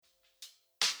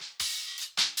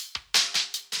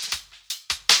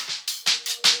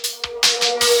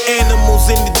Animals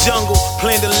in the jungle,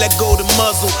 plan to let go the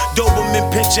muzzle. Doberman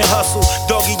pinch and hustle,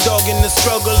 doggy dog in the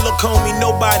struggle. Look homie,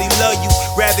 nobody love you,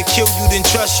 rather kill you than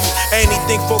trust you.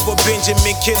 Anything for a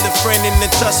Benjamin, kill a friend in the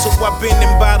tussle. I've been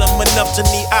in bottom enough to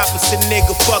need opposite,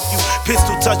 nigga, fuck you.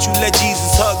 Pistol touch you, let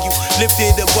Jesus hug you.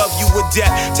 Lifted above you,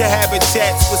 adapt to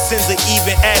habitats with sins of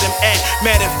even Adam at.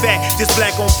 Matter of fact, this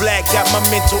black on black got my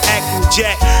mental acting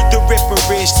jack. The ripper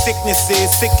is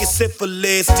sicknesses, sick as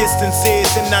syphilis. Distances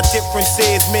and our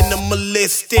differences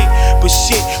minimalistic. But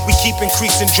shit, we keep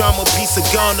increasing drama. Piece of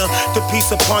Ghana, the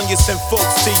peace upon you send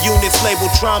folks to units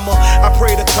labeled trauma. I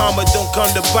pray the karma don't come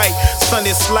to bite. Sun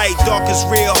is light, dark is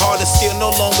real, hard to steal. No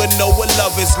longer know what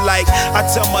love is like. I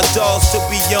tell my dogs to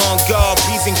be on guard.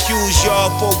 P's and Q's,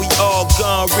 y'all, before we all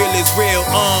gone. Real is real,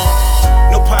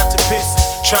 no pot to piss.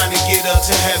 Trying to get up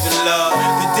to heaven, love.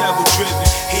 The devil driven,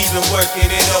 he been working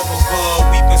it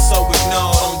overboard. We been so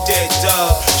ignored on dead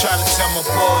dog. Try to tell my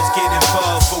boys get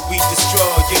involved, but we destroy.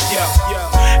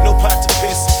 Yeah. No pot to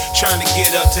piss. Trying to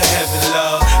get up to heaven,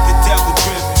 love. The devil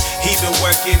driven, he been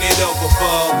working it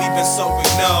overboard. We been so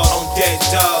ignored on dead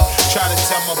dog. Try to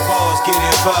tell my boys get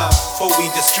involved, before we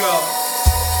destroy.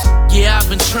 Yeah, I've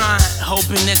been trying,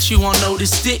 hoping that you won't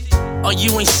notice it, or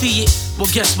you ain't see it. Well,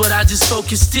 guess what? I just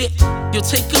focused it. Yo,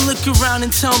 take a look around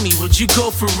and tell me, would you go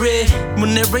for it?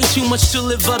 When there ain't too much to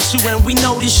live up to and we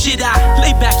know this shit, I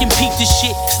lay back and peep this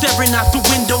shit. Staring out the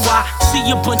window, I see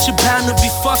a bunch of bound to be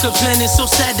fuck-ups, and it's so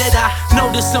sad that I know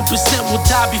that some percent will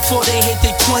die before they hit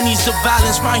their 20s. The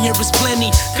violence round here is plenty,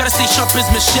 gotta stay sharp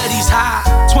as machetes high.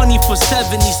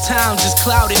 24/7, these towns is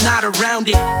clouded, not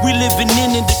around it. We living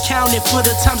in and accounted for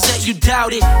the times that you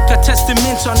doubt it. Got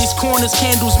testaments on these corners,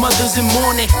 candles, mothers in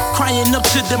mourning, crying up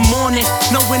to the morning,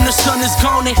 knowing the sun is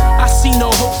gone. I see no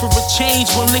hope for a change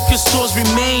when liquor stores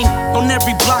remain. On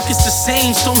every block it's the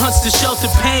same, stone hunts to shelter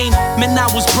pain. Man, I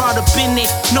was brought up in it,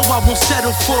 no I won't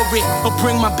settle for it, or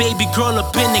bring my baby girl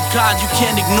up in it. God, you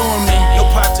can't ignore me. No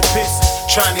pot to piss,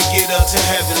 trying to get up to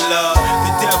heaven, love.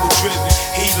 The devil driven,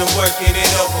 he been working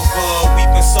it overboard. We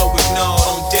been so ignored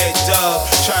on dead dog.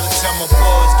 Try to tell my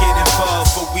boys get involved,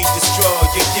 but we destroy.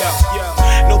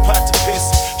 Yeah. No pot to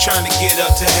piss, trying to get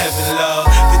up to heaven, love.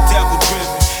 The devil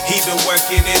driven, he been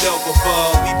working it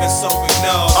overboard. We been so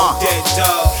ignored on dead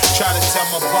dog. Try to tell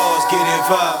my boys get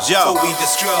involved, before we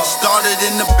destroy. Started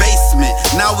in the basement,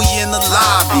 now we in the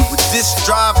lobby. With this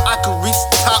drive, I could reach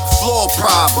the top floor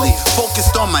probably.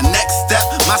 Focused on my next step,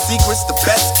 my secret's the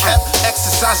best kept.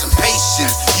 Exercising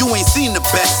patience, you ain't seen the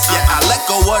best yet. I let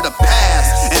go of the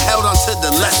past and held on to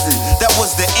the lesson. That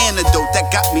was the antidote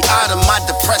that got me out of my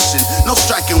depression. No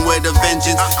striking with a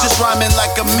vengeance, just rhyming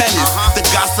like a menace. The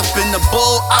gossip in the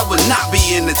bull, I would not be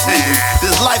in attendance.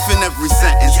 There's life in every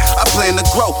sentence. I plan to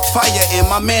grow, fire in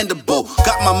my mandible.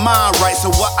 Got my mind right, so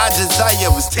what I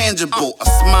desire is tangible. A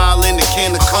smile in a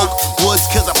can of coke, woods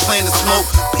cause I plan to smoke.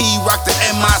 P-Rock the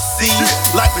MIC,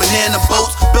 like banana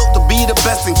boats. Built to be the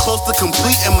best and close to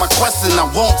completing my quest, and I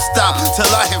won't stop till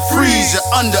I hit freeze. You're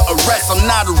under arrest, I'm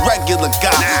not a regular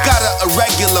guy. Got a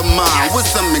irregular mind with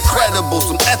some incredible,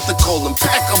 some ethical,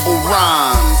 impeccable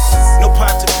rhymes. No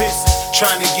pot to piss,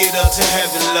 trying to get up to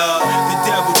heaven, love. The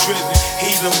devil driven,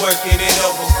 he been working it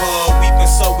overboard. We been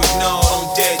so ignored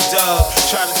on dead dog.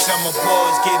 Try to tell my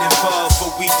boys get involved,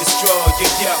 but we destroy.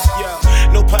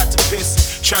 Yeah. No pot to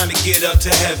piss, trying to get up to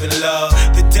heaven, love.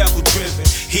 The devil driven,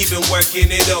 he been working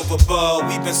it overboard.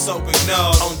 We been so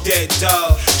ignored on dead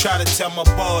dog. Try to tell my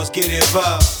boys get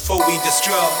involved, before we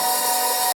destroy.